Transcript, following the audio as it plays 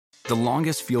The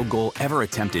longest field goal ever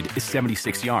attempted is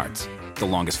 76 yards. The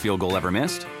longest field goal ever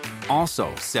missed?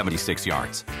 Also 76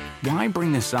 yards. Why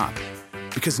bring this up?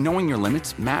 Because knowing your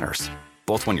limits matters,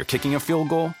 both when you're kicking a field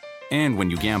goal and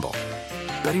when you gamble.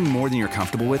 Betting more than you're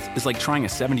comfortable with is like trying a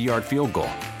 70-yard field goal.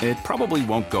 It probably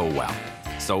won't go well.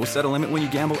 So set a limit when you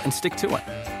gamble and stick to it.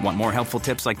 Want more helpful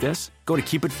tips like this? Go to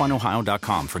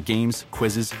keepitfunohio.com for games,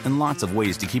 quizzes, and lots of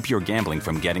ways to keep your gambling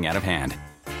from getting out of hand.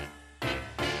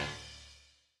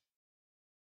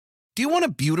 Do you want a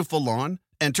beautiful lawn?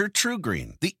 Enter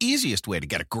TruGreen, the easiest way to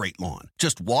get a great lawn.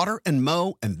 Just water and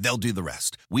mow, and they'll do the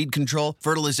rest. Weed control,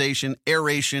 fertilization,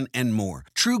 aeration, and more.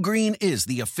 TruGreen is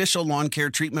the official lawn care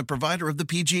treatment provider of the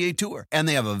PGA Tour, and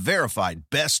they have a verified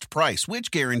best price, which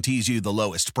guarantees you the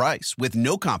lowest price with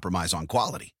no compromise on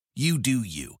quality. You do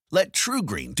you. Let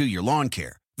TruGreen do your lawn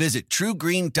care. Visit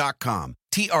TruGreen.com,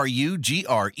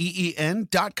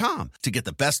 TruGreen.com, to get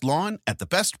the best lawn at the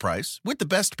best price with the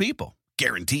best people.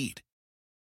 Guaranteed.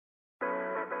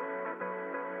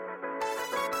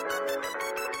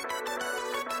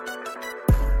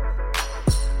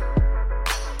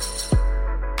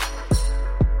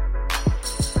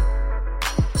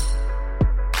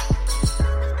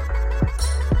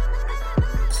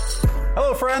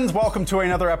 Hello, friends. Welcome to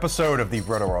another episode of the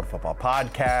Roto World Football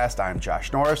Podcast. I'm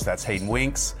Josh Norris. That's Hayden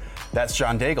Winks. That's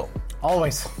John Daigle.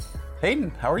 Always.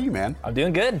 Hayden, how are you, man? I'm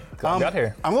doing good. Glad you got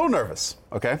here. I'm a little nervous,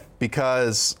 okay?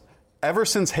 Because ever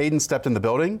since Hayden stepped in the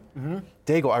building,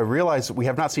 Daigle, I realized we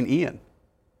have not seen Ian.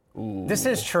 Ooh. This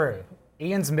is true.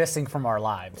 Ian's missing from our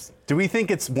lives. Do we think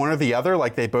it's one or the other,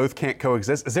 like they both can't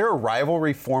coexist? Is there a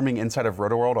rivalry forming inside of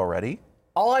Roto World already?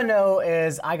 All I know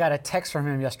is I got a text from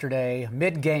him yesterday,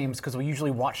 mid-games, because we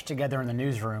usually watch together in the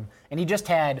newsroom, and he just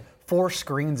had 4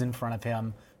 screens in front of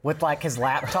him with like his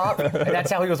laptop, and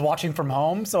that's how he was watching from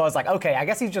home. So I was like, okay, I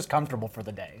guess he's just comfortable for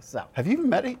the day. So have you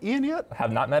met Ian yet?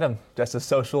 Have not met him. Just a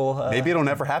social. Maybe it'll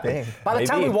never happen. By the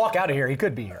time we walk out of here, he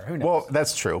could be here. Who knows? Well,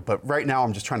 that's true. But right now,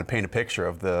 I'm just trying to paint a picture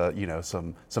of the,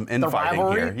 some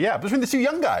infighting here. Yeah, between the two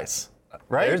young guys.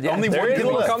 Right? Only one can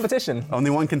live. Competition. Only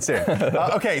one can stand.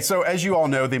 Okay, so as you all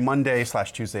know, the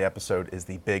Monday/Tuesday episode is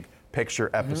the big picture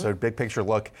episode, big picture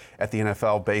look at the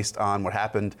NFL based on what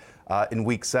happened in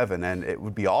Week 7. And it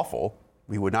would be awful.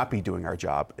 We would not be doing our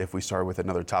job if we started with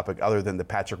another topic other than the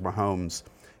Patrick Mahomes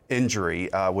injury,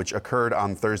 which occurred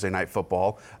on Thursday Night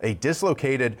Football. A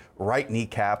dislocated right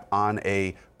kneecap on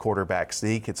a quarterback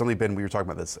sneak. It's only been, we were talking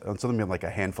about this, it's only been like a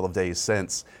handful of days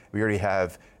since. We already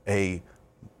have a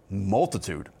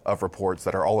multitude of reports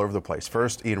that are all over the place.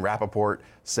 First, Ian Rappaport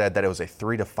said that it was a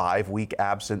 3 to 5 week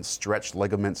absence, stretched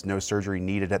ligaments, no surgery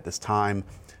needed at this time.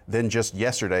 Then just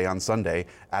yesterday on Sunday,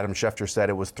 Adam Schefter said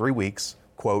it was 3 weeks,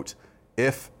 quote,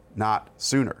 if not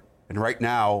sooner. And right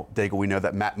now, Daigle, we know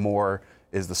that Matt Moore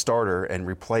is the starter and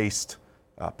replaced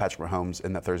Patrick Mahomes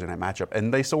in that Thursday night matchup,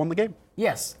 and they still won the game.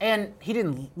 Yes, and he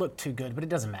didn't look too good, but it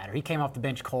doesn't matter. He came off the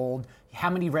bench cold. How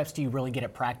many reps do you really get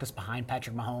at practice behind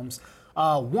Patrick Mahomes?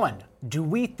 One, do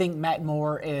we think Matt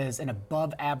Moore is an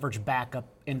above-average backup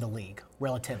in the league,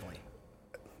 relatively?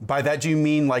 By that, do you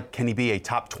mean, like, can he be a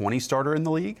top 20 starter in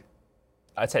the league?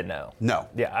 I'd say no. No.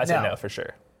 Yeah, I'd say no for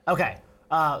sure. Okay,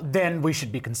 then we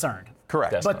should be concerned.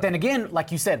 Correct. Definitely. But then again, like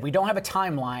you said, we don't have a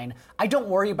timeline. I don't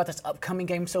worry about this upcoming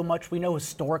game so much. We know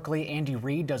historically Andy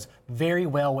Reid does very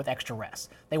well with extra rest.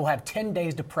 They will have 10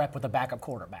 days to prep with a backup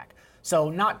quarterback. So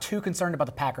not too concerned about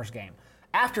the Packers game.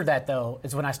 After that, though,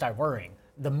 is when I start worrying.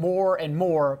 The more and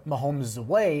more Mahomes is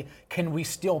away, can we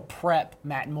still prep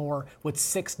Matt Moore with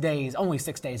 6 days, only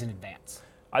 6 days in advance?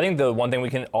 I think the one thing we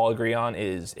can all agree on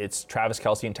is it's Travis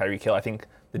Kelce and Tyreek Hill. I think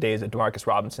the days of DeMarcus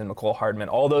Robinson, McCole Hardman,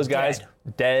 all those guys,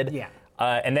 dead. Yeah.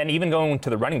 And then even going to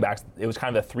the running backs, it was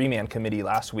kind of a 3-man committee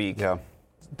last week. Yeah.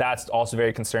 That's also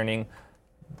very concerning.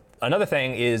 Another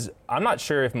thing is I'm not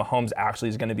sure if Mahomes actually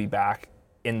is going to be back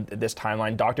in this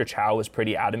timeline. Dr. Chow was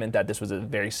pretty adamant that this was a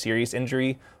very serious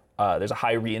injury. There's a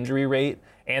high re-injury rate,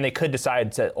 and they could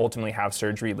decide to ultimately have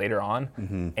surgery later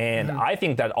on. And I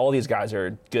think that all these guys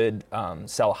are good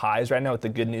sell highs right now with the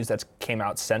good news that's came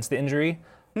out since the injury,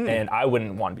 and I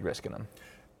wouldn't want to be risking them.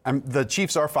 The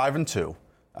Chiefs are 5-2.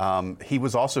 He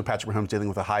was also, Patrick Mahomes, dealing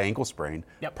with a high ankle sprain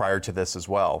prior to this as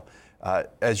well.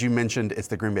 As you mentioned, it's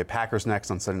the Green Bay Packers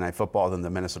next on Sunday Night Football, then the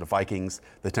Minnesota Vikings,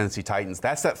 the Tennessee Titans.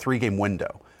 That's that 3-game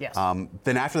window. Yes.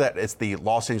 Then after that, it's the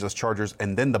Los Angeles Chargers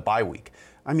and then the bye week.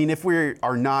 I mean, if we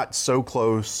are not so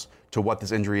close to what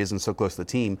this injury is and so close to the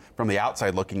team, from the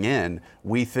outside looking in,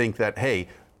 we think that, hey,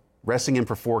 resting him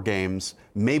for 4 games,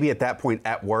 maybe at that point,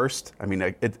 at worst, I mean,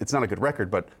 it's not a good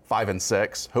record, but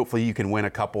 5-6. Hopefully you can win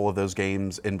a couple of those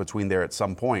games in between there at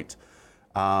some point.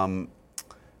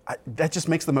 That just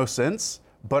makes the most sense.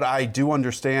 But I do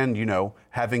understand,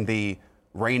 having the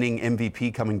reigning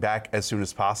MVP coming back as soon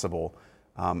as possible.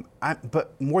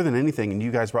 But more than anything, and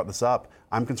you guys brought this up,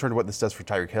 I'm concerned what this does for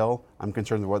Tyreek Hill. I'm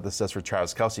concerned what this does for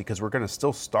Travis Kelce, because we're going to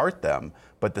still start them,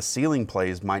 but the ceiling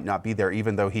plays might not be there,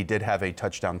 even though he did have a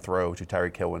touchdown throw to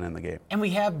Tyreek Hill in the game. And we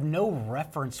have no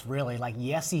reference, really.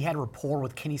 Yes, he had rapport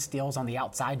with Kenny Stills on the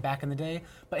outside back in the day,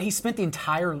 but he spent the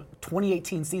entire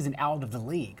 2018 season out of the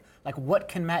league. What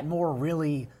can Matt Moore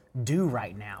really do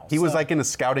right now? He was in a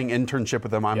scouting internship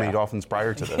with the Miami Dolphins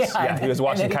prior to this. Yeah, he was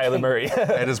watching Kyler Murray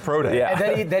at his pro day. Yeah.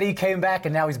 And then he came back,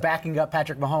 and now he's backing up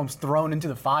Patrick Mahomes, thrown into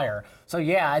the fire. So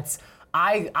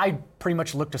I pretty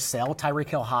much look to sell Tyreek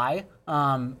Hill high,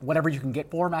 whatever you can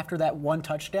get for him after that one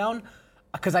touchdown,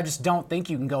 because I just don't think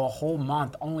you can go a whole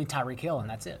month only Tyreek Hill and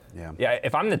that's it. Yeah.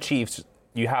 If I'm the Chiefs,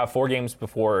 you have 4 games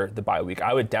before the bye week.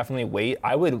 I would definitely wait.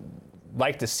 I would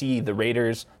like to see the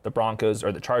Raiders, the Broncos,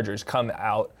 or the Chargers come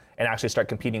out and actually start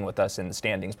competing with us in the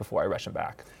standings before I rush them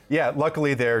back. Yeah,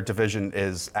 luckily their division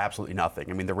is absolutely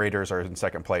nothing. I mean, the Raiders are in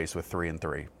second place with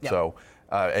 3-3. Yep. So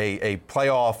a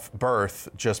playoff berth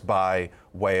just by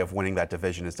way of winning that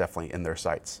division is definitely in their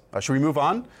sights. Should we move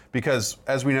on? Because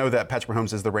as we know that Patrick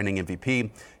Mahomes is the reigning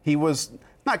MVP, he was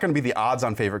not going to be the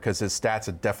odds-on favorite because his stats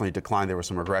had definitely declined. There was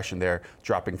some regression there,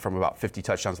 dropping from about 50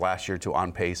 touchdowns last year to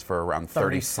on pace for around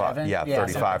 37.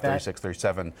 35, 36,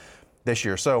 37 this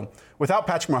year. So without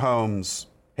Patrick Mahomes,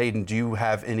 Hayden, do you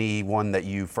have anyone that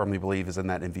you firmly believe is in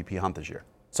that MVP hunt this year?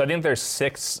 So I think there's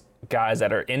 6 guys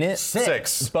that are in it.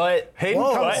 6. But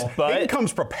Hayden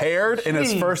comes prepared in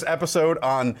his first episode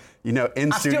on,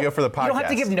 in studio for the podcast. You don't have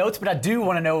to give notes, but I do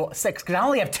want to know 6 because I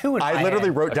only have 2 in my head. I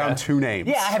literally wrote down 2 names.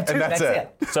 Yeah, I have 2. And that's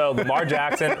it. So Lamar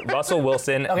Jackson, Russell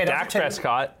Wilson, Dak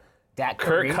Prescott,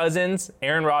 Kirk Cousins,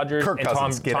 Aaron Rodgers, and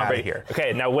Tom Brady. Here.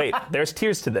 Okay, now wait. There's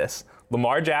tiers to this.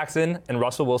 Lamar Jackson and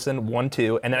Russell Wilson, 1,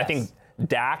 2, and then I think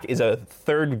Dak is a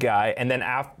 3rd guy, and then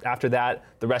after that,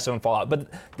 the rest of them fall out. But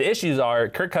the issues are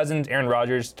Kirk Cousins, Aaron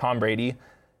Rodgers, Tom Brady.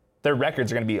 Their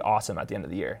records are going to be awesome at the end of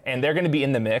the year, and they're going to be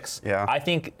in the mix. Yeah. I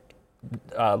think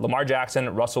Lamar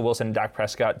Jackson, Russell Wilson, and Dak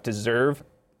Prescott deserve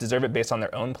it based on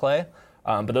their own play.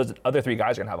 But those other 3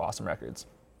 guys are going to have awesome records.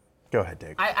 Go ahead,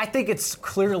 Dave. I think it's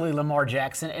clearly Lamar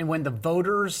Jackson, and when the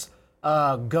voters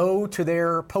go to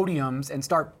their podiums and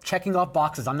start checking off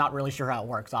boxes. I'm not really sure how it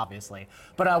works, obviously.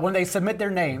 But when they submit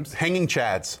their names... Hanging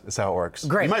chads is how it works.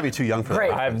 Great. You might be too young for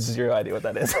that. I have 0 idea what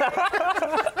that is.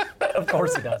 Of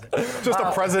course he doesn't. Just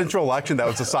a presidential election that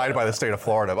was decided by the state of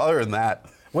Florida. But other than that...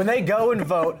 When they go and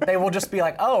vote, they will just be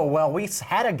like, oh, well, we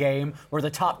had a game where the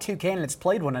top 2 candidates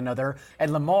played one another,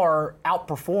 and Lamar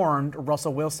outperformed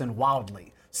Russell Wilson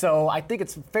wildly. So I think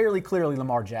it's fairly clearly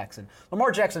Lamar Jackson.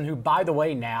 Lamar Jackson, who, by the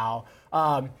way, now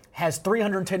has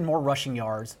 310 more rushing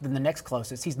yards than the next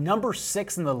closest. He's number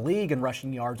 6 in the league in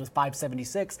rushing yards with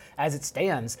 576 as it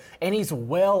stands. And he's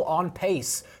well on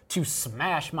pace to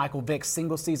smash Michael Vick's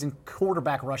single-season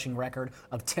quarterback rushing record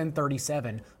of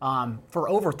 1037 for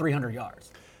over 300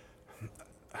 yards.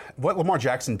 What Lamar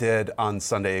Jackson did on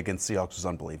Sunday against Seahawks was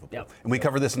unbelievable. Yep. And we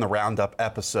covered this in the Roundup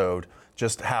episode,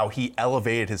 just how he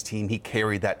elevated his team. He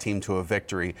carried that team to a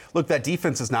victory. Look, that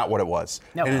defense is not what it was.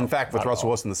 No, and in fact, with Russell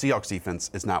Wilson, the Seahawks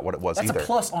defense is not what it was either. That's a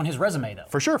plus on his resume, though.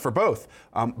 For sure, for both.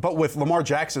 But with Lamar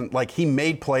Jackson, he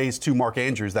made plays to Mark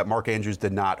Andrews that Mark Andrews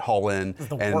did not haul in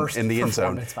in the end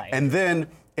zone. And then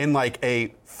in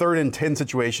a 3rd and 10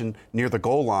 situation near the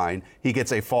goal line, he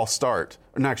gets a false start.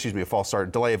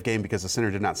 Delay of game because the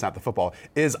center did not snap the football,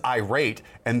 is irate,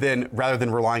 and then rather than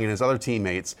relying on his other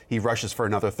teammates, he rushes for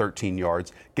another 13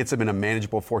 yards, gets him in a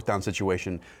manageable 4th down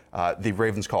situation. The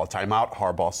Ravens call a timeout.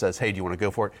 Harbaugh says, hey, do you want to go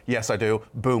for it? Yes, I do.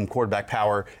 Boom, quarterback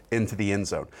power into the end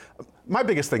zone. My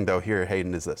biggest thing, though, here,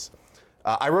 Hayden, is this.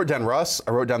 I wrote down Russ,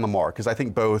 I wrote down Lamar, because I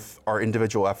think both are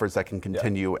individual efforts that can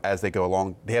continue as they go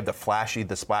along. They have the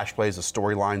splash plays, the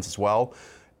storylines as well.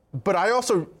 But I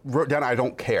also wrote down I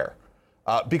don't care.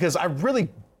 Because I really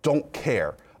don't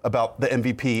care about the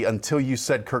MVP until you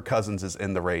said Kirk Cousins is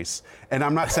in the race. And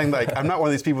I'm not saying I'm not one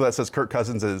of these people that says Kirk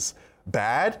Cousins is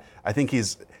bad. I think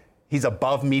he's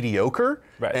above mediocre.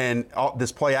 Right. And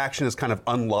this play action has kind of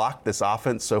unlocked this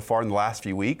offense so far in the last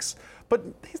few weeks. But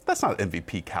that's not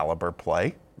MVP caliber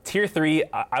play. Tier 3,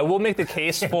 I will make the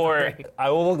case for Dak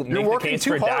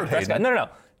Prescott. No.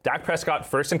 Dak Prescott,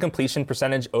 1st in completion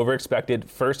percentage over expected,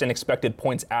 1st in expected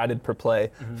points added per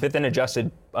play, 5th in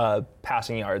adjusted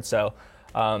passing yards. So,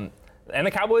 and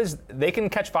the Cowboys, they can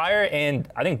catch fire, and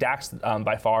I think Dak's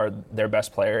by far their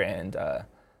best player, and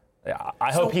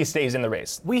I hope he stays in the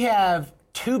race. We have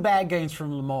 2 bad games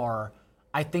from Lamar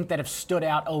I think that have stood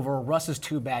out over Russ's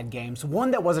 2 bad games.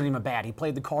 One that wasn't even bad. He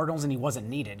played the Cardinals and he wasn't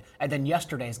needed. And then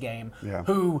yesterday's game,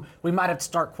 who we might have to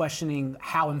start questioning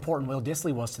how important Will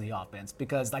Dissly was to the offense,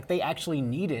 because like they actually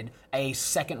needed a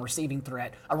second receiving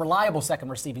threat, a reliable second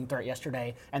receiving threat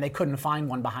yesterday, and they couldn't find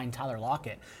one behind Tyler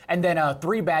Lockett. And then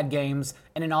 3 bad games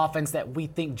in an offense that we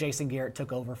think Jason Garrett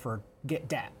took over for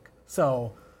Dak.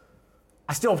 So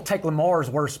I still take Lamar's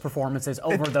worst performances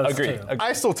over those two.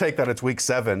 I still take that it's week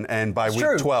 7, and by week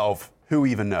 12, who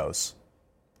even knows?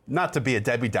 Not to be a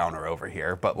Debbie Downer over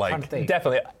here, but like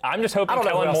definitely. I'm just hoping I don't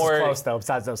know Kellen who else Moore. Is close though,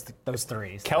 besides those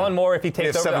 3. So. Kellen Moore, if he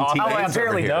takes over the offense.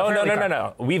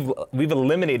 No. We've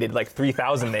eliminated like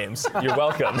 3,000 names. You're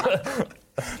welcome.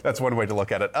 That's one way to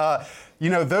look at it.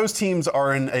 Those teams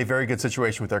are in a very good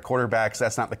situation with their quarterbacks.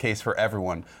 That's not the case for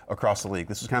everyone across the league.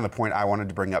 This is kind of the point I wanted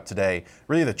to bring up today.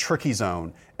 Really the tricky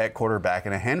zone at quarterback,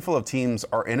 and a handful of teams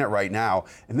are in it right now.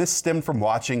 And this stemmed from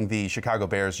watching the Chicago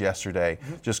Bears yesterday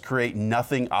just create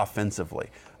nothing offensively.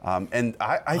 And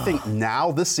I think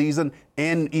now this season,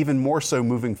 and even more so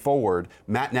moving forward,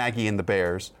 Matt Nagy and the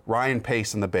Bears, Ryan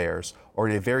Pace and the Bears are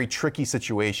in a very tricky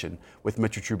situation with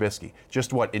Mitchell Trubisky.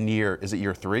 Just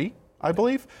year 3, I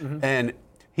believe? And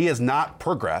he has not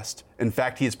progressed. In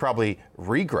fact, he has probably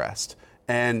regressed.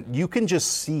 And you can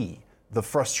just see the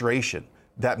frustration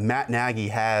that Matt Nagy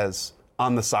has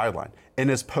on the sideline in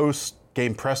his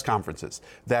post-game press conferences,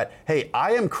 that, hey,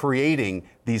 I am creating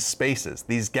these spaces,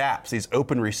 these gaps, these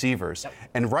open receivers.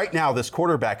 And right now, this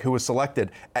quarterback who was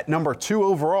selected at number 2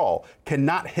 overall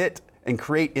cannot hit and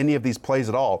create any of these plays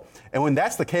at all. And when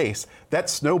that's the case, that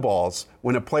snowballs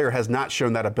when a player has not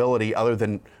shown that ability other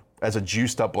than as a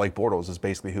juiced up Blake Bortles is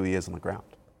basically who he is on the ground.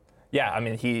 Yeah, I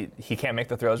mean, he can't make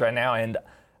the throws right now. And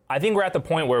I think we're at the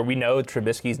point where we know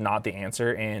Trubisky's not the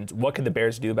answer. And what could the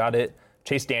Bears do about it?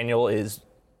 Chase Daniel is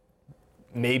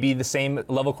maybe the same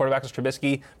level quarterback as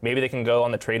Trubisky. Maybe they can go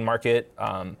on the trade market.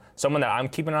 Someone that I'm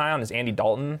keeping an eye on is Andy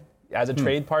Dalton as a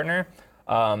trade partner.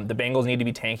 The Bengals need to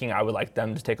be tanking. I would like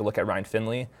them to take a look at Ryan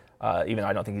Finley, even though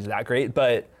I don't think he's that great.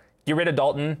 But get rid of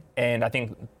Dalton, and I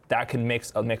think that could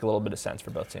make a little bit of sense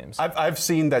for both teams. I've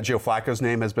seen that Joe Flacco's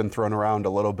name has been thrown around a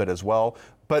little bit as well,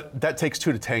 but that takes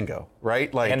 2 to tango,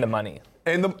 right? Like, and the money.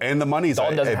 And the money's a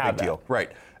big deal.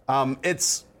 Right.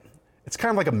 It's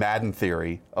kind of like a Madden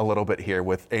theory a little bit here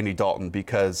with Andy Dalton,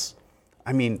 because,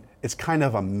 I mean, it's kind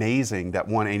of amazing that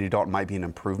Andy Dalton might be an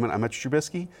improvement on Mitch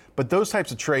Trubisky, but those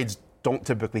types of trades don't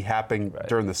typically happen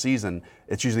during the season.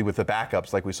 It's usually with the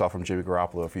backups, like we saw from Jimmy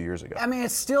Garoppolo a few years ago. I mean, I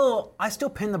still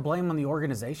pin the blame on the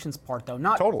organization's part, though.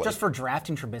 Not just for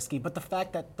drafting Trubisky, but the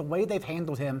fact that the way they've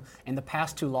handled him in the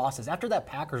past 2 losses. After that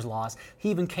Packers loss,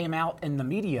 he even came out in the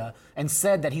media and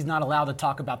said that he's not allowed to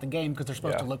talk about the game because they're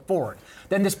supposed to look forward.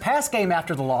 Then this past game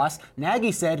after the loss,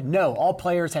 Nagy said, no, all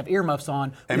players have earmuffs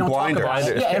on. And blinders.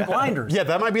 And blinders. Yeah,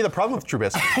 that might be the problem with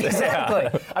Trubisky.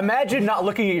 Exactly. Imagine not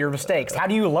looking at your mistakes. How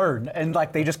do you learn? And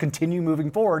like they just continue moving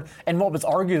forward, and what was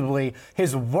arguably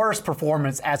his worst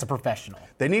performance as a professional.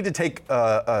 They need to take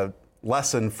a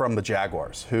lesson from the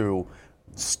Jaguars, who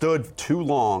stood too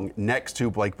long next to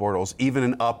Blake Bortles, even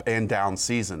in up and down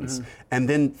seasons, and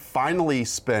then finally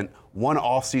spent one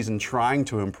offseason trying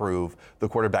to improve the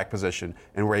quarterback position,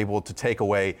 and were able to take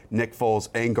away Nick Foles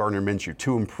and Gardner Minshew,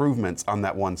 2 improvements on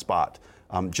that one spot.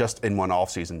 Just in one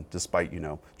offseason, despite,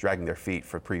 dragging their feet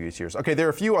for previous years. Okay, there are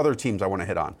a few other teams I want to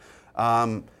hit on.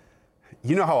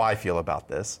 You know how I feel about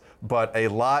this, but a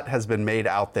lot has been made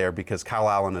out there because Kyle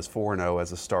Allen is 4-0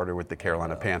 as a starter with the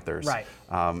Carolina Panthers. Right.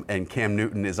 And Cam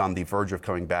Newton is on the verge of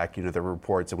coming back. There were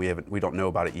reports, and we don't know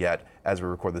about it yet as we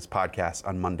record this podcast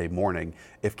on Monday morning,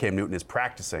 if Cam Newton is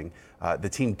practicing. The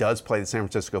team does play the San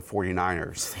Francisco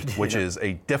 49ers, which is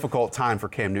a difficult time for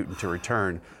Cam Newton to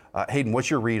return. Hayden, what's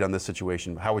your read on this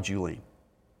situation? How would you lean?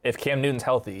 If Cam Newton's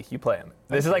healthy, you play him.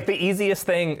 This is like the easiest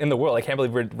thing in the world. I can't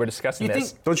believe we're discussing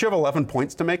this. Don't you have 11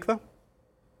 points to make, though?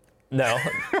 No.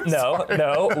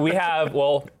 We have,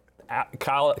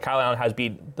 Kyle Allen has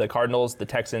beat the Cardinals, the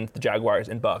Texans, the Jaguars,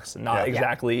 and Bucks. Not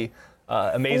exactly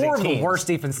amazing 4 teams. of the worst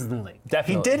defenses in the league.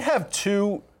 Definitely. He did have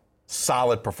 2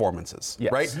 solid performances,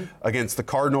 right? Against the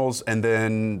Cardinals and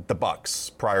then the Bucks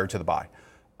prior to the bye.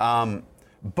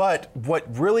 But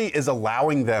what really is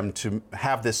allowing them to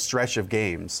have this stretch of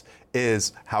games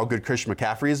is how good Christian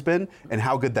McCaffrey has been and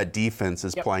how good that defense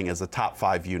is playing as a top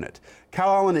 5 unit. Kyle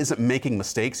Allen isn't making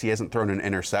mistakes. He hasn't thrown an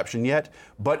interception yet.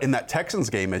 But in that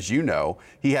Texans game, as you know,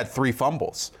 he had 3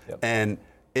 fumbles. And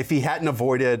if he hadn't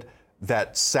avoided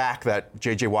that sack that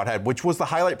J.J. Watt had, which was the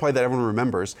highlight play that everyone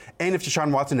remembers. And if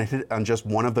Deshaun Watson had hit on just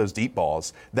one of those deep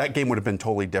balls, that game would have been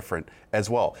totally different as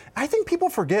well. I think people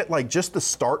forget, like, just the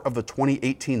start of the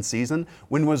 2018 season,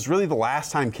 when was really the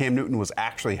last time Cam Newton was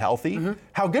actually healthy,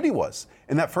 how good he was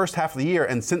in that first half of the year.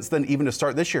 And since then, even to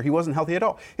start this year, he wasn't healthy at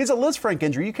all. He's a Lisfranc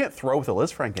injury. You can't throw with a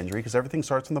Lisfranc injury because everything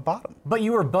starts from the bottom. But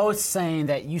you were both saying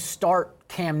that you start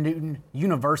Cam Newton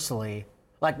universally,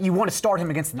 like you want to start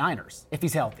him against the Niners if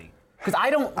he's healthy. Because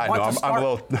I don't want to start.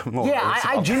 I'm a little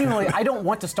I genuinely, I don't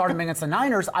want to start him against the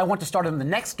Niners. I want to start him the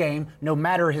next game, no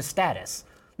matter his status.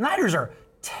 Niners are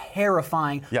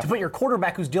terrifying to put your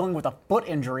quarterback who's dealing with a foot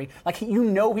injury. Like,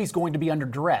 he's going to be under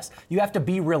duress. You have to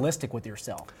be realistic with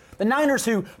yourself. The Niners,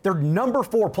 their number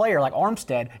 4 player, like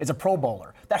Armstead, is a Pro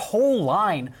Bowler. That whole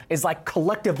line is like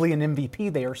collectively an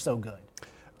MVP. They are so good.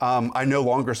 I no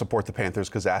longer support the Panthers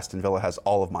because Aston Villa has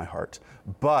all of my heart.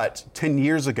 But 10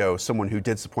 years ago, someone who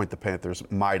did support the Panthers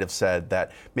might have said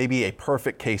that maybe a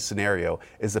perfect case scenario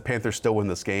is the Panthers still win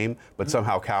this game, but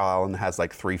somehow Kyle Allen has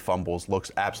like 3 fumbles,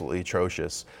 looks absolutely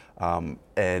atrocious, and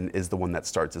is the one that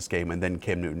starts this game. And then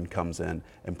Cam Newton comes in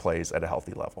and plays at a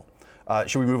healthy level.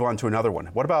 Should we move on to another one?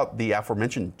 What about the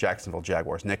aforementioned Jacksonville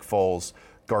Jaguars? Nick Foles,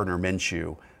 Gardner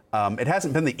Minshew. It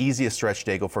hasn't been the easiest stretch,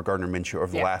 Daigle, for Gardner Minshew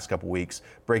over the last couple weeks.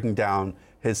 Breaking down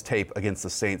his tape against the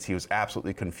Saints, he was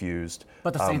absolutely confused.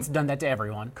 But the Saints done that to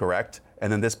everyone. Correct.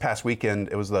 And then this past weekend,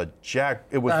 it was the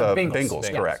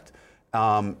Bengals, correct.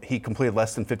 He completed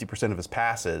less than 50% of his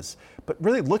passes. But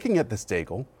really looking at this,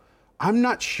 Daigle, I'm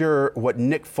not sure what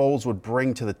Nick Foles would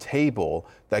bring to the table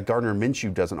that Gardner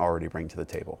Minshew doesn't already bring to the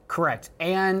table. Correct.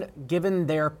 And given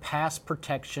their pass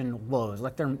protection woes,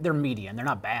 like they're median, they're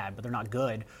not bad, but they're not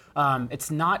good.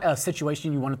 It's not a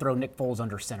situation you want to throw Nick Foles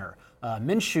under center.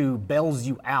 Minshew bails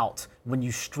you out when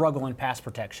you struggle in pass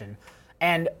protection.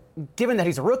 And given that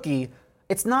he's a rookie,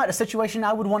 it's not a situation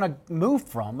I would want to move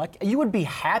from. Like, you would be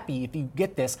happy if you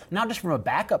get this, not just from a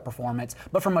backup performance,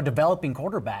 but from a developing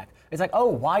quarterback. It's like, oh,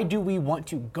 why do we want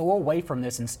to go away from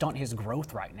this and stunt his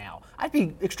growth right now? I'd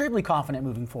be extremely confident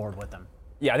moving forward with him.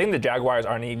 Yeah, I think the Jaguars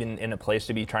aren't even in a place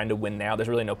to be trying to win now. There's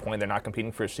really no point. They're not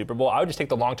competing for a Super Bowl. I would just take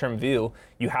the long-term view.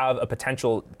 You have a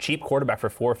potential cheap quarterback for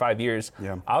 4 or 5 years.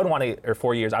 Yeah. I would want to, or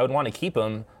 4 years. I would want to keep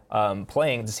him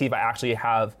playing to see if I actually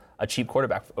have a cheap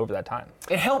quarterback over that time.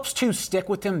 It helps to stick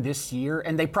with him this year,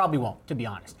 and they probably won't, to be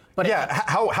honest. But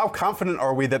how confident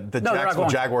are we that the Jacksonville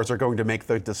Jaguars are going to make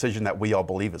the decision that we all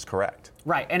believe is correct?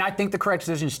 Right, and I think the correct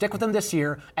decision is stick with him this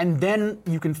year, and then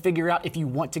you can figure out if you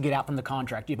want to get out from the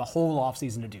contract. You have a whole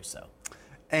offseason to do so.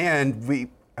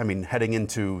 And heading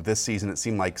into this season, it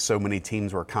seemed like so many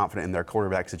teams were confident in their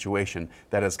quarterback situation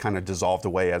that has kind of dissolved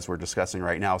away as we're discussing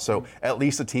right now. So at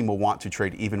least a team will want to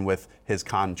trade even with his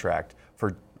contract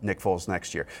for Nick Foles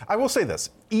next year. I will say this,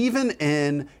 even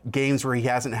in games where he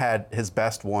hasn't had his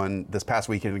best one this past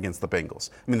weekend against the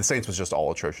Bengals, the Saints was just all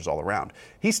atrocious all around.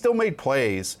 He still made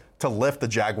plays to lift the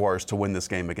Jaguars to win this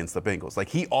game against the Bengals. Like,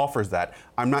 he offers that.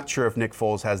 I'm not sure if Nick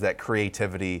Foles has that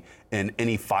creativity in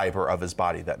any fiber of his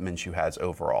body that Minshew has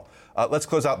overall. Let's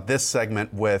close out this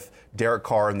segment with Derek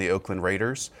Carr and the Oakland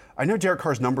Raiders. I know Derek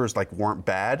Carr's numbers weren't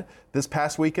bad this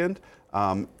past weekend,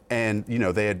 and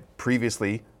they had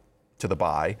previously, to the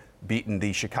bye, beaten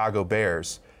the Chicago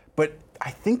Bears. But I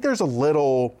think there's a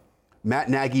little Matt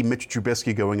Nagy, Mitch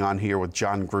Trubisky going on here with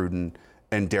John Gruden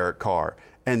and Derek Carr.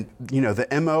 And, the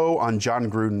MO on John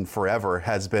Gruden forever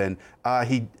has been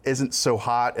he isn't so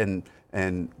hot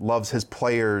and loves his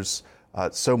players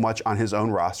so much on his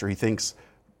own roster. He thinks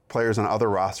players on other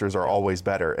rosters are always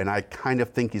better. And I kind of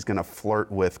think he's going to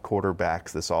flirt with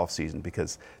quarterbacks this offseason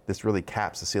because this really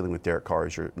caps the ceiling with Derek Carr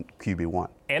as your QB1.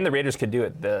 And the Raiders could do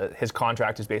it. His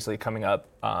contract is basically coming up,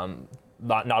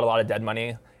 not a lot of dead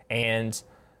money. And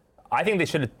I think they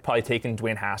should have probably taken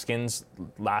Dwayne Haskins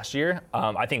last year.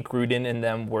 I think Gruden and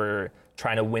them were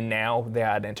trying to win now. They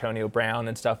had Antonio Brown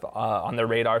and stuff on their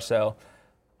radar. So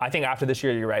I think after this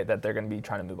year, you're right that they're going to be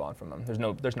trying to move on from him.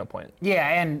 There's no point.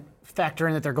 Yeah, and factor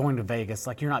in that they're going to Vegas.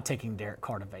 Like, you're not taking Derek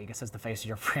Carr to Vegas as the face of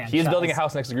your franchise. He's building a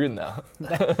house next to Gruden,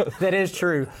 though. That is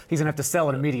true. He's going to have to sell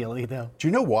it immediately, though. Do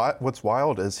you know what's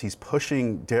wild is he's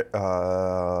pushing Drew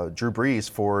Brees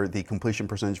for the completion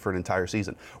percentage for an entire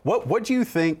season. What do you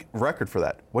think record for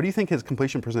that? What do you think his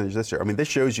completion percentage this year? This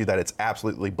shows you that it's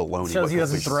absolutely baloney. It shows he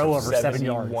doesn't throw over 7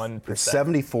 yards. It's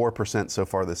 74% so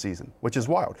far this season, which is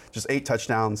wild. Just 8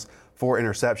 touchdowns, 4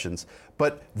 interceptions.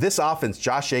 But this offense,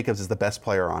 Josh Jacobs is the best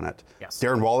player on it. Yes.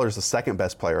 Darren Waller is the second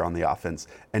best player on the offense.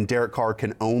 And Derek Carr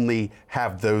can only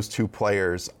have those 2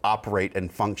 players operate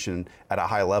and function at a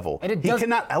high level. He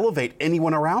cannot elevate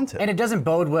anyone around him. And it doesn't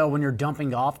bode well when you're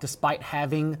dumping off despite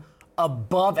having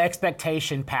above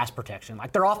expectation pass protection.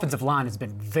 Like, their offensive line has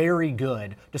been very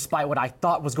good, despite what I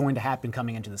thought was going to happen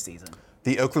coming into the season.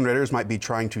 The Oakland Raiders might be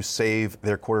trying to save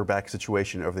their quarterback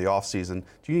situation over the offseason.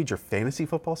 Do you need your fantasy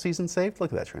football season saved?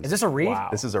 Look at that transition. Is this a read? Wow.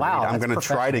 This is a read. I'm going to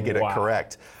try to get it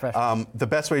correct. The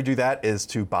best way to do that is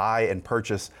to buy and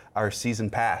purchase our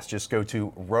season pass. Just go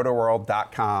to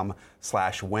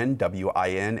rotoworld.com/win,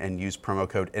 W-I-N, and use promo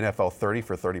code NFL30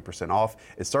 for 30% off.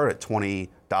 It started at $20,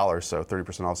 so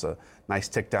 30% off is a nice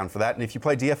tick down for that. And if you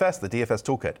play DFS, the DFS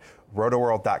toolkit,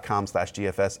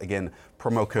 rotoworld.com/DFS. Again,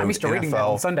 promo code I'm used to reading that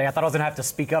on Sunday. I thought I was going to have to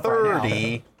speak up right now.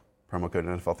 Promo code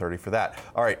NFL30 for that.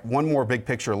 All right, one more big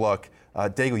picture look.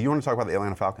 Daigle, you want to talk about the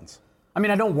Atlanta Falcons? I mean,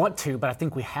 I don't want to, but I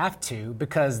think we have to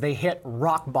because they hit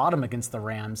rock bottom against the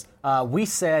Rams. We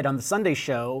said on the Sunday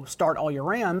show, start all your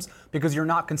Rams because you're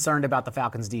not concerned about the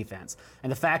Falcons' defense. And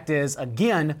the fact is,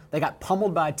 again, they got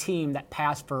pummeled by a team that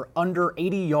passed for under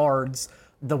 80 yards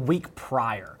the week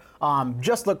prior.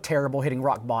 Just looked terrible, hitting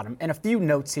rock bottom. And a few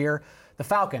notes here. The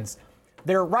Falcons,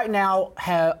 they're right now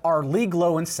are league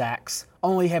low in sacks,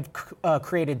 only have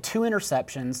created 2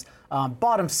 interceptions,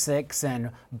 bottom 6 and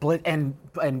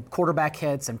quarterback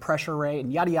hits and pressure rate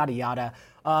and yada, yada, yada.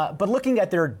 But looking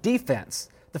at their defense,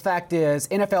 the fact is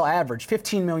NFL average,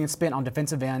 $15 million spent on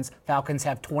defensive ends. Falcons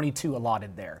have 22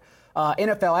 allotted there.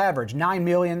 NFL average, $9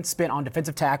 million spent on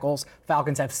defensive tackles.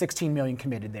 Falcons have $16 million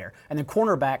committed there. And then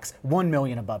cornerbacks, $1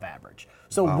 million above average.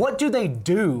 So what do they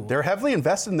do? They're heavily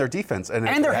invested in their defense. And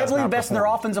they're heavily invested in their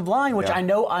offensive line, which I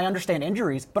understand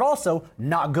injuries, but also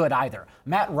not good either.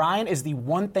 Matt Ryan is the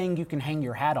one thing you can hang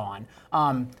your hat on.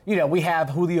 We have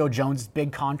Julio Jones'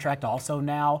 big contract also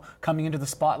now coming into the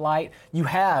spotlight. You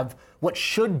have what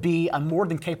should be a more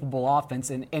than capable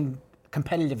offense in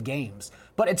competitive games.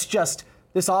 But it's just,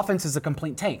 this offense is a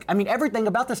complete tank. I mean, everything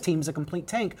about this team is a complete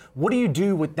tank. What do you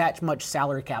do with that much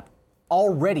salary cap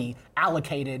already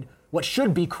allocated what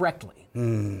should be correctly?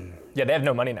 Yeah, they have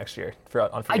no money next year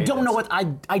on free I don't know what I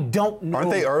don't know.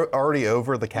 Aren't they already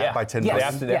over the cap by 10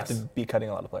 million? They have to be cutting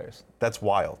a lot of players. That's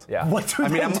wild. Yeah. What do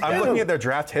they do? I'm looking at their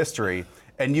draft history,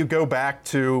 and you go back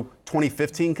to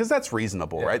 2015 because that's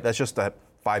reasonable, right? That's just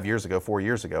 4 years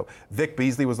ago. Vic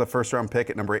Beasley was the first-round pick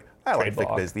at number 8. I like Vic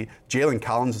Beasley. Jalen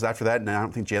Collins was after that, and I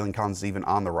don't think Jalen Collins is even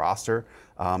on the roster.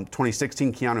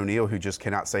 2016, Keanu Neal, who just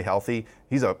cannot stay healthy.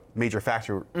 He's a major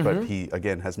factor, but he,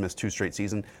 again, has missed 2 straight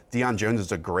seasons. Deion Jones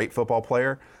is a great football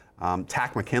player.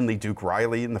 Tack McKinley, Duke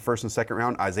Riley in the first and second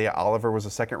round. Isaiah Oliver was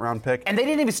a second-round pick. And they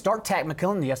didn't even start Tack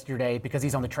McKinley yesterday because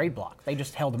he's on the trade block. They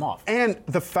just held him off. And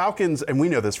the Falcons, and we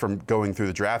know this from going through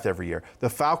the draft every year, the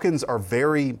Falcons are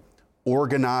very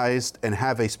organized and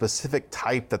have a specific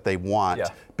type that they want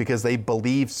because they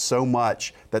believe so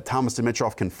much that Thomas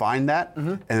Dimitroff can find that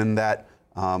and that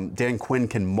Dan Quinn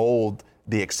can mold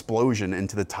the explosion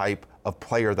into the type of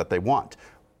player that they want.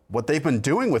 What they've been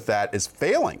doing with that is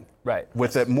failing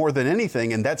with it more than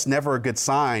anything, and that's never a good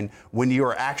sign when you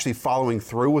are actually following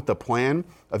through with the plan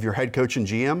of your head coach and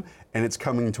GM and it's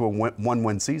coming to a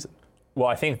one-win season. Well,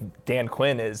 I think Dan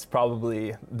Quinn is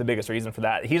probably the biggest reason for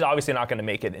that. He's obviously not going to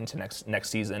make it into next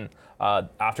season.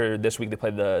 After this week, they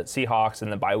play the Seahawks in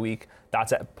the bye week.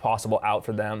 That's a possible out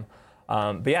for them.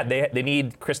 But yeah, they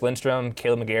need Chris Lindstrom,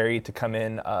 Caleb McGarry to come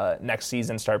in next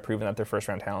season, start proving that they're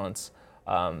first-round talents.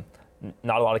 Not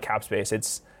a lot of cap space.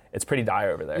 It's pretty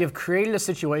dire over there. You've created a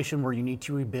situation where you need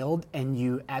to rebuild, and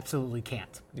you absolutely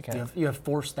can't. You have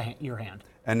forced your hand.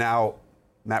 And now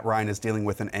Matt Ryan is dealing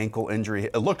with an ankle injury.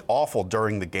 It looked awful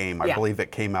during the game. I believe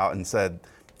it came out and said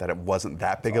that it wasn't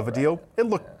that big of a deal. It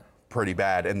looked pretty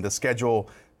bad. And the schedule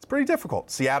is pretty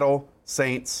difficult. Seattle,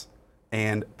 Saints,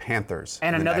 and Panthers.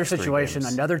 And another situation,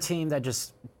 another team that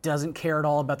just doesn't care at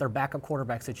all about their backup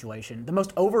quarterback situation. The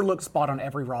most overlooked spot on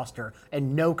every roster,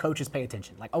 and no coaches pay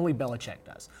attention. Like only Belichick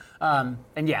does.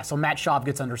 So Matt Schaub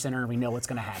gets under center, and we know what's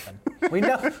going to happen.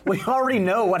 We already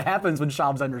know what happens when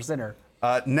Schaub's under center.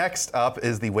 Next up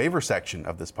is the waiver section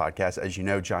of this podcast. As you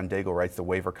know, John Daigle writes the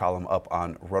waiver column up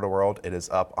on RotoWorld. It is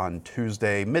up on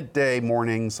Tuesday, midday,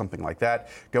 morning, something like that.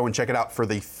 Go and check it out for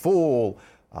the full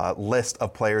list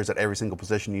of players at every single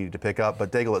position you need to pick up.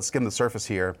 But Daigle, let's skim the surface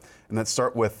here, and let's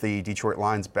start with the Detroit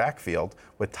Lions backfield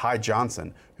with Ty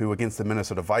Johnson, who against the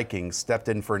Minnesota Vikings stepped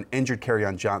in for an injured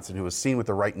Kerryon Johnson, who was seen with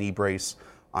the right knee brace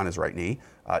on his right knee.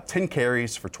 10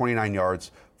 carries for 29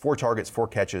 yards, 4 targets, 4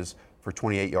 catches for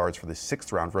 28 yards for the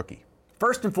 6th-round rookie.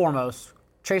 First and foremost,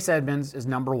 Chase Edmonds is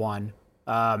number 1.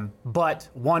 But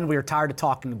one, we are tired of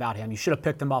talking about him. You should have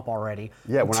picked him up already.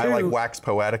 Yeah, when I waxed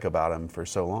poetic about him for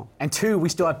so long. And 2, we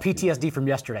still have PTSD from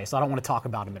yesterday, so I don't want to talk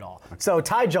about him at all. Okay. So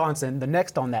Ty Johnson, the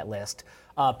next on that list,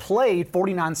 played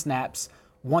 49 snaps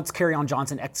once Kerryon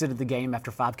Johnson exited the game after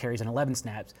 5 carries and 11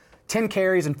 snaps. 10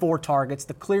 carries and 4 targets,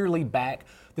 the clear lead back.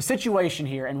 The situation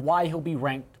here and why he'll be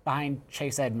ranked behind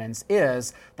Chase Edmonds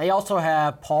is they also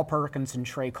have Paul Perkins and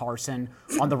Trey Carson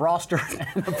on the roster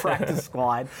and the practice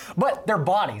squad, but they're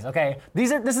bodies, okay?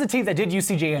 This is a team that did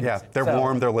UCJ Anderson. Yeah, they're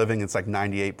warm, they're living, it's like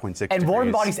 98.6 degrees. And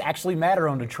warm bodies actually matter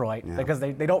on Detroit because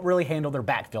they don't really handle their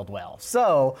backfield well.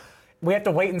 So we have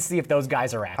to wait and see if those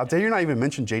guys are active. How dare you not even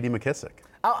mention J.D. McKissick?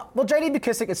 Well, J.D.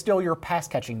 McKissick is still your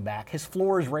pass-catching back. His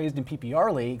floor is raised in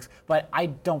PPR leagues, but I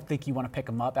don't think you want to pick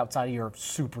him up outside of your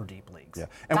super deep leagues.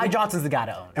 Yeah. Ty Johnson's the guy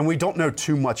to own. And we don't know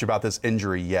too much about this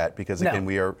injury yet because, again,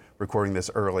 we are recording this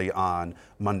early on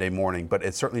Monday morning, but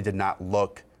it certainly did not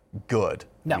look good.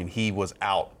 No. I mean, he was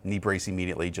out, knee brace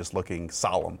immediately, just looking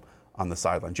solemn on the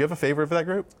sideline. Do you have a favorite for that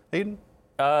group, Hayden?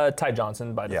 Ty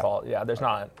Johnson by default. Yeah, there's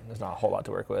not a whole lot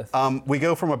to work with. We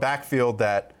go from a backfield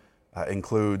that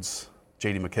includes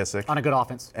J.D. McKissick On a good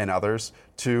offense. and others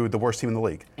to the worst team in the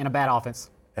league. And a bad offense.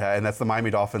 And that's the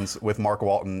Miami Dolphins with Mark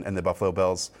Walton and the Buffalo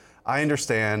Bills.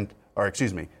 Played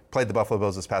the Buffalo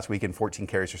Bills this past weekend, 14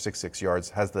 carries for 66 yards,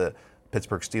 has the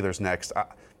Pittsburgh Steelers next.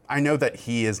 I know that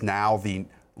he is now the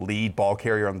lead ball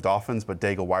carrier on the Dolphins, but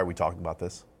Daigle, why are we talking about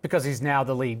this? Because he's now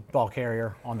the lead ball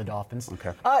carrier on the Dolphins.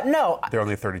 Okay. No. There are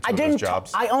only 32 of those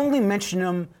jobs. I only mentioned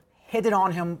him, hit it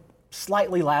on him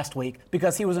slightly last week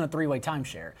because he was in a 3-way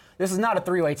timeshare. This is not a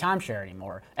 3-way timeshare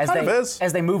anymore. As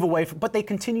they move away from, but they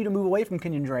continue to move away from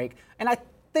Kenyon Drake. And I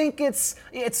think it's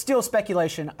still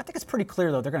speculation. I think it's pretty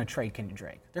clear though they're going to trade Kenyon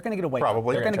Drake. They're going to get away.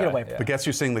 Probably. They're going to get away from. But guess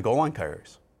who's seeing the goal line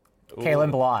carries?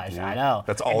 Kalen Ballage, I know.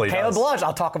 That's all he does. Kalen Ballage,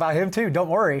 I'll talk about him too, don't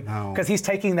worry. Because he's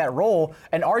taking that role,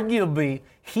 and arguably,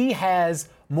 he has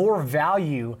more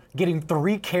value getting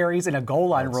 3 carries in a goal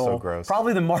line role, so gross.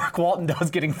 Probably than Mark Walton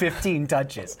does getting 15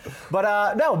 touches.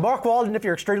 But no, Mark Walton, if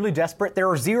you're extremely desperate, there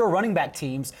are 0 running back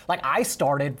teams. Like I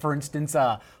started, for instance,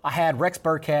 I had Rex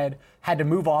Burkhead, had to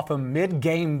move off him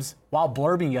mid-games while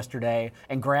blurbing yesterday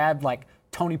and grabbed like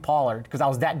Tony Pollard because I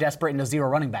was that desperate in a 0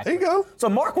 running back. There you go. So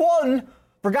Mark Walton,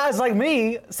 for guys like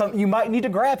me, you might need to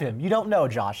grab him. You don't know,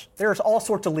 Josh. There's all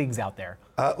sorts of leagues out there.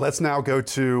 Let's now go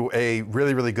to a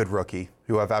really, really good rookie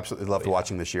who I've absolutely loved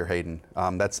watching this year, Hayden.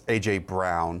 That's A.J.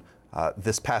 Brown.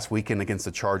 This past weekend against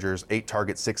the Chargers, 8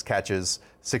 targets, 6 catches,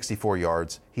 64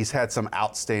 yards. He's had some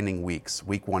outstanding weeks.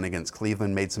 Week 1 against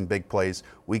Cleveland made some big plays.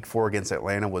 Week 4 against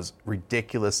Atlanta was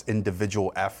ridiculous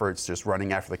individual efforts, just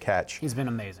running after the catch. He's been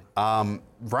amazing. Ryan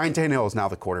Tannehill is now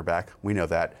the quarterback. We know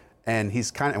that. And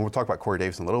and we'll talk about Corey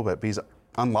Davis in a little bit, but he's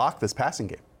unlocked this passing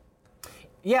game.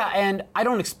 Yeah, and I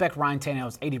don't expect Ryan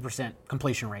Tannehill's 80%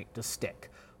 completion rate to stick.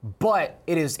 But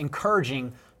it is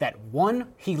encouraging that one,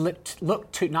 he looked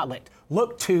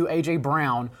to A.J.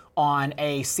 Brown on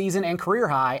a season and career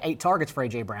high 8 targets for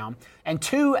A.J. Brown. And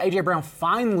 2, A.J. Brown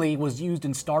finally was used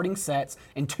in starting sets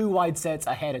and 2 wide sets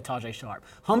ahead of Tajay Sharp.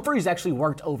 Humphreys actually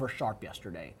worked over Sharp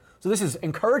yesterday. So this is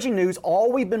encouraging news.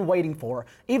 All we've been waiting for,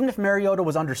 even if Mariota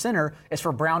was under center, is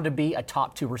for Brown to be a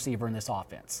top 2 receiver in this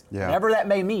offense. Yeah. Whatever that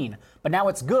may mean. But now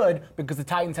it's good because the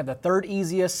Titans have the 3rd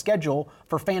easiest schedule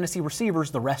for fantasy receivers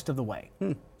the rest of the way.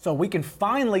 So we can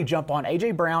finally jump on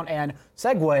A.J. Brown and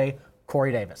segue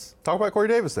Corey Davis. Talk about Corey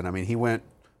Davis then. I mean, he went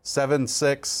 7,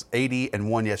 6, 80, and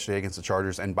 1 yesterday against the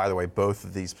Chargers. And by the way, both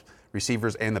of these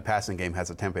receivers and the passing game has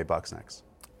the Tampa Bay Bucs next.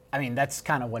 I mean, that's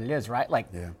kind of what it is, right? Like,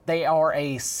 They are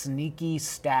a sneaky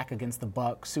stack against the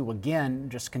Bucs, who again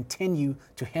just continue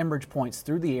to hemorrhage points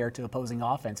through the air to opposing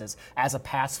offenses as a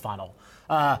pass funnel.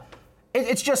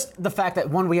 It's just the fact that,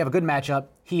 one, we have a good matchup.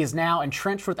 He is now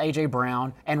entrenched with A.J.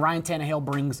 Brown, and Ryan Tannehill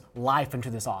brings life into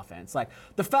this offense. Like,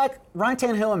 the fact Ryan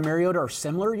Tannehill and Mariota are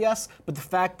similar, yes, but the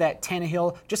fact that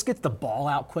Tannehill just gets the ball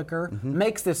out quicker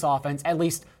makes this offense at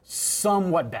least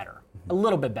somewhat better. A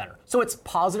little bit better. So it's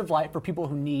positive light for people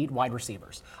who need wide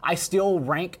receivers. I still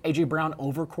rank A.J. Brown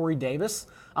over Corey Davis.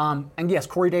 And yes,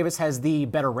 Corey Davis has the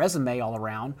better resume all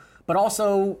around, but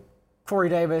also Corey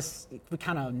Davis, we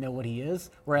kind of know what he is,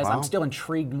 whereas I'm still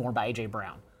intrigued more by A.J.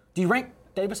 Brown. Do you rank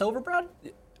Davis over Brown?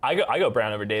 I go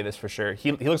Brown over Davis for sure.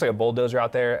 He looks like a bulldozer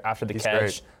out there after the catch.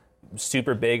 Great.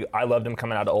 Super big. I loved him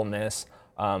coming out of Ole Miss.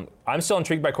 I'm still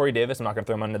intrigued by Corey Davis. I'm not going to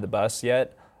throw him under the bus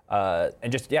yet. Ryan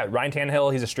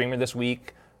Tannehill, he's a streamer this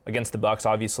week against the Bucs,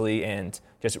 obviously, and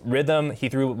just rhythm. He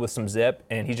threw with some zip,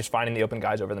 and he's just finding the open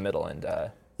guys over the middle. And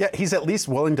he's at least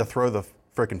willing to throw the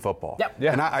freaking football. Yep.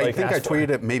 Yeah, and I think I tweeted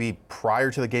for it maybe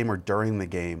prior to the game or during the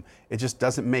game. It just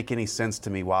doesn't make any sense to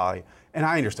me why. And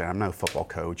I understand, I'm no football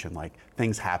coach, and like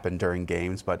things happen during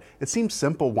games, but it seems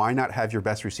simple. Why not have your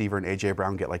best receiver in A.J.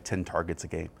 Brown get like 10 targets a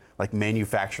game? Like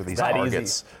manufacture these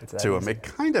targets to him. It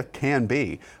kind of can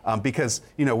be because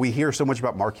we hear so much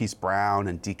about Marquise Brown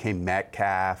and DK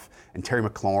Metcalf and Terry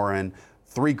McLaurin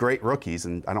 3 great rookies,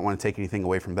 and I don't want to take anything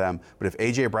away from them, but if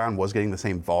A.J. Brown was getting the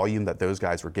same volume that those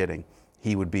guys were getting,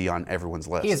 he would be on everyone's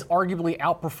list. He has arguably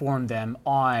outperformed them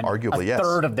on a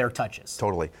third of their touches.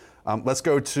 Totally. Let's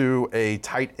go to a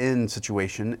tight end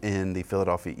situation in the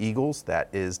Philadelphia Eagles. That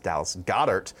is Dallas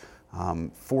Goedert.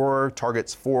 4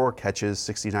 targets, 4 catches,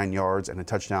 69 yards, and a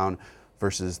touchdown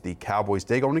versus the Cowboys.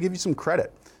 Daigle, I want to give you some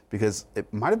credit because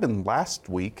it might have been last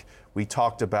week we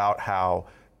talked about how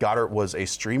Goddard was a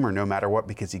streamer no matter what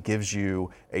because he gives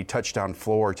you a touchdown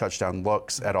floor, touchdown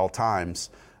looks at all times.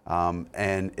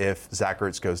 And if Zach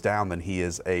Ertz goes down, then he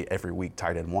is a every week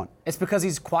tight end 1. It's because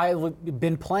he's quietly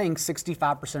been playing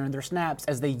 65% of their snaps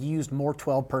as they used more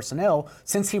 12 personnel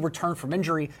since he returned from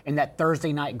injury in that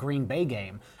Thursday night Green Bay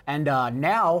game. And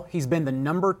now he's been the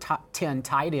number 10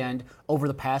 tight end over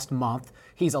the past month.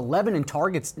 He's 11 in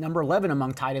targets, number 11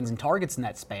 among tight ends in targets in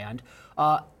that span.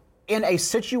 In a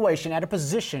situation at a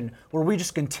position where we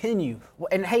just continue,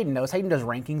 and Hayden does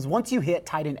rankings. Once you hit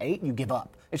tight end 8, you give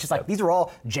up. It's just like, these are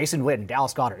all Jason Witten,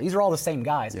 Dallas Goedert. These are all the same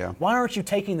guys. Yeah. Why aren't you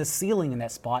taking the ceiling in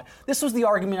that spot? This was the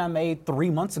argument I made 3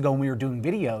 months ago when we were doing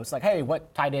videos. Like, hey,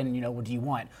 what tight end, what do you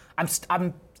want?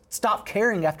 I'm stopped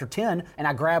caring after 10, and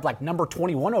I grabbed like number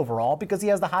 21 overall because he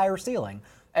has the higher ceiling.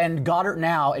 And Goddard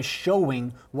now is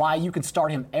showing why you can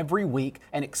start him every week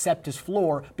and accept his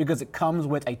floor because it comes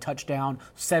with a touchdown,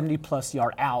 70-plus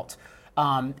yard out,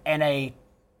 and a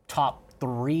top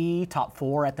 3, top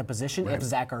 4 at the position if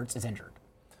Zach Ertz is injured.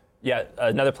 Yeah,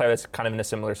 another player that's kind of in a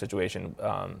similar situation.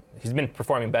 He's been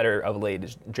performing better of late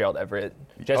is Gerald Everett.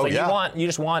 You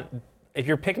just want, if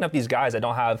you're picking up these guys that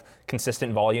don't have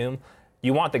consistent volume,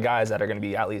 you want the guys that are going to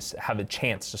be at least have a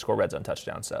chance to score red zone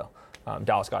touchdowns. So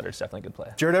Dallas Goedert's definitely a good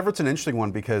play. Jared Everett's an interesting one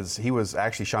because he was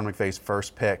actually Sean McVay's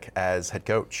first pick as head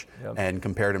coach and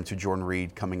compared him to Jordan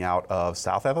Reed coming out of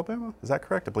South Alabama. Is that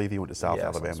correct? I believe he went to South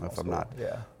Alabama, if I'm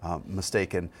not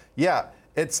mistaken. Yeah.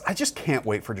 I just can't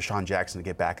wait for Deshaun Jackson to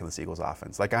get back in this Eagles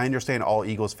offense. Like, I understand all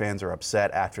Eagles fans are upset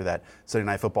after that Sunday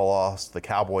Night Football loss to the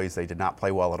Cowboys. They did not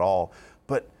play well at all.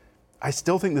 But I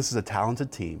still think this is a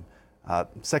talented team.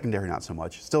 Secondary, not so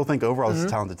much. Still think overall this is a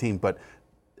talented team. But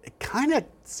it kind of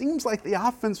seems like the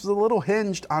offense was a little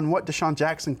hinged on what Deshaun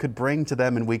Jackson could bring to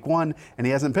them in Week 1, and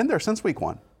he hasn't been there since Week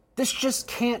 1. This just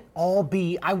can't all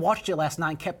be. I watched it last night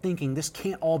and kept thinking, this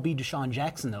can't all be Deshaun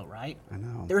Jackson, though, right? I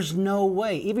know. There's no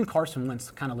way. Even Carson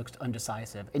Wentz kind of looks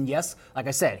undecisive. And yes, like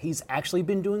I said, he's actually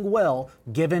been doing well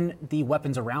given the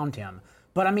weapons around him.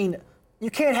 But, I mean, you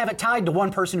can't have it tied to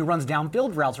one person who runs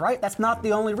downfield routes, right? That's not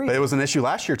the only reason. But it was an issue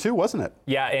last year, too, wasn't it?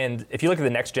 Yeah, and if you look at the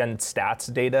next-gen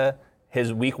stats data,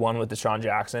 his Week 1 with Deshaun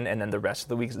Jackson and then the rest of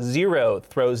the weeks, 0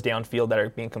 throws downfield that are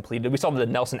being completed. We saw the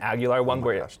Nelson Aguilar one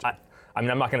where I'm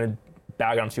not going to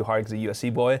bag on him too hard because he's a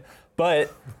USC boy,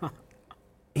 but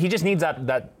he just needs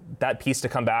that piece to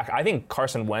come back. I think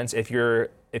Carson Wentz, if you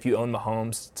own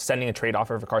Mahomes, sending a trade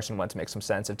offer for Carson Wentz makes some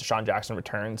sense. If Deshaun Jackson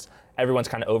returns, everyone's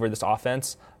kind of over this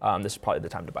offense. This is probably the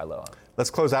time to buy low on. Let's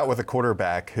close out with a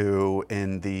quarterback who,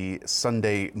 in the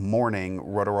Sunday morning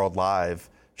Roto-World Live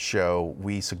show,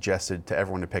 we suggested to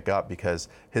everyone to pick up because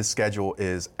his schedule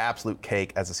is absolute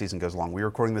cake as the season goes along. We're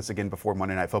recording this again before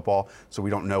Monday Night Football, so we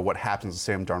don't know what happens with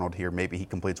Sam Darnold here. Maybe he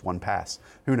completes one pass.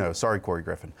 Who knows? Sorry, Corey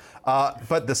Griffin.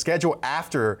 But the schedule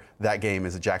after that game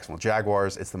is the Jacksonville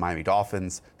Jaguars, it's the Miami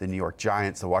Dolphins, the New York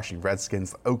Giants, the Washington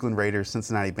Redskins, the Oakland Raiders,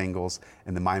 Cincinnati Bengals,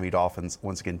 and the Miami Dolphins.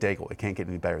 Once again, Daigle, it can't get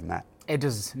any better than that. It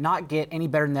does not get any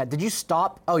better than that. Did you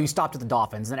stop? Oh, you stopped at the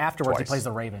Dolphins. And afterwards, Twice. He plays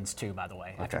the Ravens, too, by the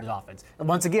way, after the Dolphins. And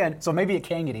once again, so maybe it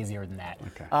can get easier than that.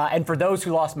 Okay. And for those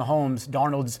who lost Mahomes,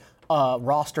 Darnold's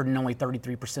rostered in only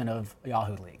 33% of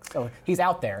Yahoo leagues. So he's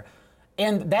out there.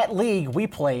 And that league we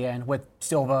play in with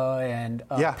Silva and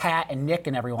Pat and Nick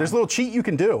and everyone. There's a little cheat you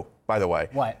can do, by the way.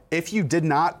 What? If you did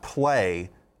not play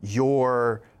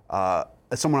your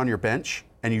someone on your bench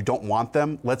and you don't want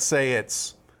them, let's say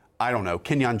it's, I don't know,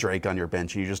 Kenyon Drake on your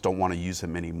bench and you just don't want to use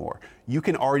him anymore. You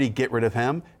can already get rid of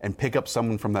him and pick up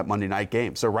someone from that Monday night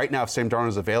game. So right now, if Sam Darnold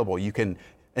is available, you can,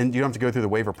 and you don't have to go through the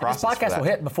waiver process. This podcast will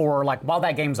hit before, while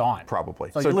that game's on. Probably.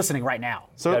 So you're listening right now.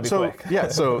 So Pull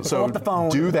up the phone,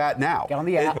 do that now. Get on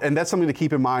the app. And that's something to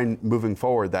keep in mind moving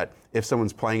forward, that if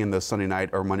someone's playing in those Sunday night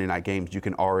or Monday night games, you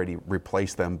can already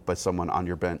replace them by someone on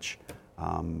your bench.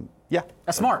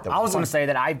 That's smart. I was going to say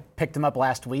that I picked him up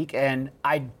last week, and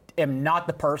I am not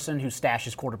the person who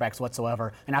stashes quarterbacks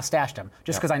whatsoever, and I stashed him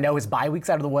just because I know his bye week's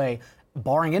out of the way.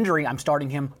 Barring injury, I'm starting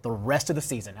him the rest of the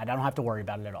season. I don't have to worry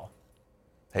about it at all.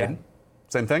 Hayden?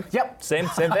 Same thing? Yep. Same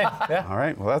thing. Yeah. All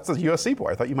right. Well, that's a USC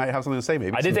boy. I thought you might have something to say.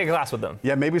 Maybe I did take a class with them.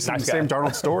 Yeah, maybe some Nice Sam guy.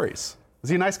 Darnold stories. Is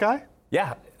he a nice guy?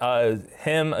 Yeah.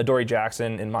 Him, Adoree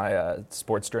Jackson in my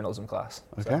sports journalism class.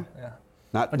 Okay. So, yeah.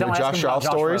 Not But no don't ask Josh him about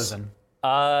Norris stories.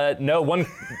 Rosen. No one.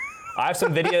 I have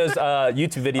some videos,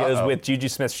 YouTube videos with Juju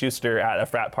Smith-Schuster at a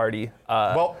frat party.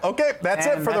 Well, okay, that's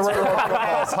it And for the that's Roto it.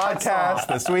 Football podcast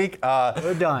this week.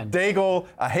 We're done. Daigle,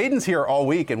 Hayden's here all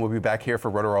week, and we'll be back here for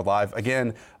Roto Live.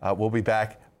 Again, we'll be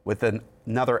back with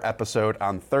another episode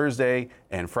on Thursday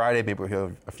and Friday. Maybe we'll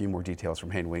hear a few more details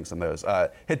from Hayden Winks on those.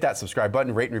 Hit that subscribe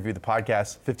button, rate and review the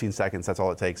podcast. 15 seconds, that's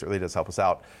all it takes. It really does help us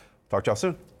out. Talk to y'all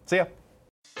soon. See ya.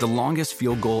 The longest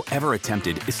field goal ever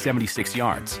attempted is 76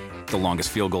 yards. The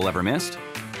longest field goal ever missed?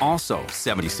 Also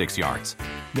 76 yards.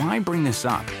 Why bring this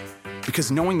up?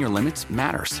 Because knowing your limits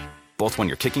matters, both when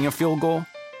you're kicking a field goal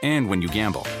and when you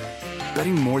gamble.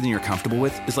 Betting more than you're comfortable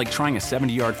with is like trying a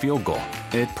 70-yard field goal.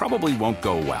 It probably won't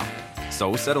go well.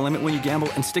 So set a limit when you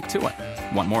gamble and stick to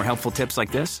it. Want more helpful tips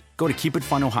like this? Go to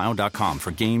keepitfunohio.com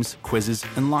for games, quizzes,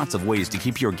 and lots of ways to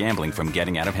keep your gambling from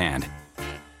getting out of hand.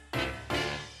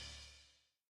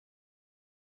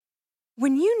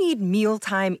 When you need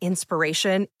mealtime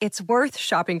inspiration, it's worth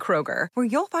shopping Kroger, where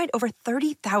you'll find over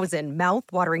 30,000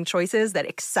 mouth-watering choices that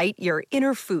excite your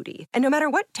inner foodie. And no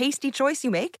matter what tasty choice you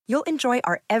make, you'll enjoy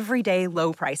our everyday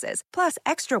low prices, plus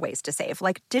extra ways to save,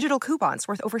 like digital coupons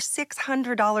worth over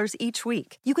 $600 each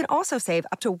week. You can also save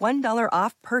up to $1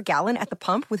 off per gallon at the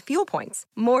pump with fuel points.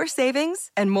 More savings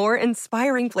and more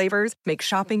inspiring flavors make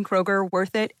shopping Kroger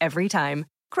worth it every time.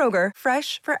 Kroger,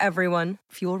 fresh for everyone.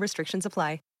 Fuel restrictions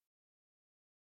apply.